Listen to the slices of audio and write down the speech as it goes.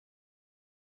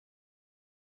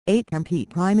8MP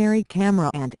primary camera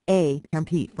and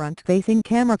 8MP front-facing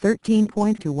camera,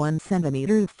 13.21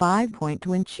 cm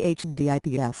 5.2-inch HD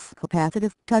IPS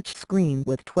capacitive touchscreen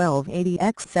with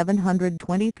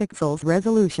 1280x720 pixels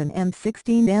resolution and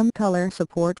 16:9 color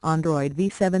support. Android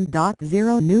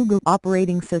v7.0 Nougat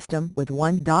operating system with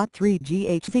 1.3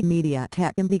 GHz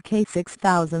Mediatek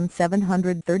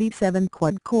MTK6737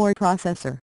 quad-core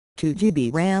processor, 2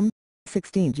 GB RAM,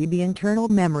 16 GB internal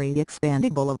memory,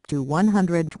 expandable up to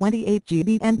 128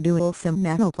 GB, and dual SIM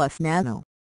nano+nano.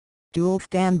 Dual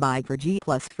standby 4G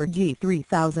plus 4G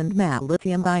 3000 mAh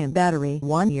lithium-ion battery,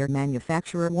 1-year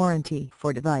manufacturer warranty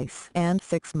for device and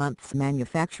 6 months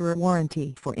manufacturer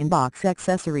warranty for in-box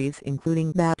accessories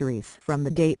including batteries from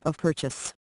the date of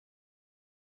purchase.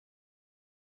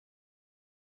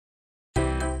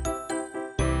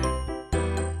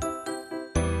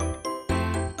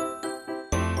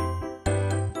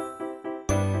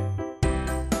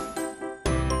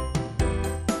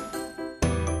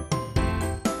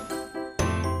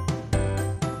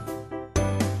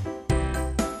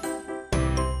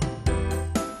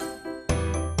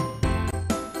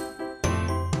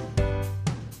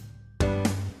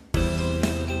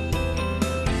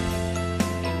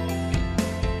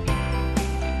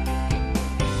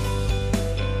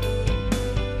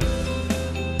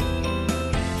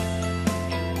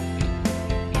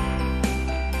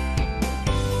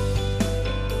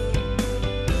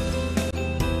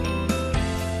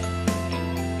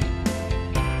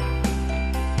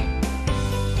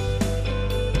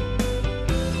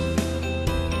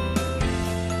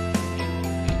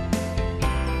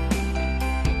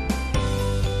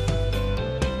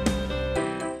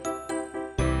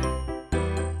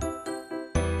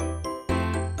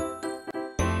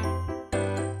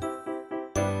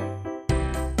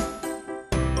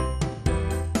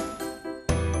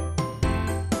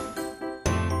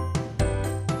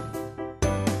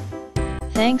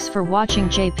 Thanks for watching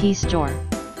JP Store.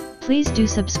 Please do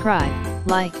subscribe,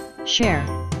 like, share.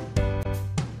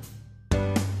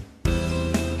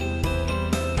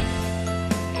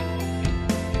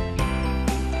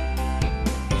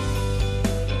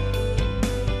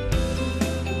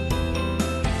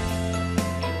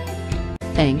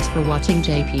 Thanks for watching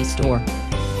JP Store.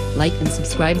 Like and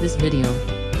subscribe this video.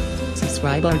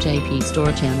 Subscribe our JP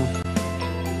Store channel.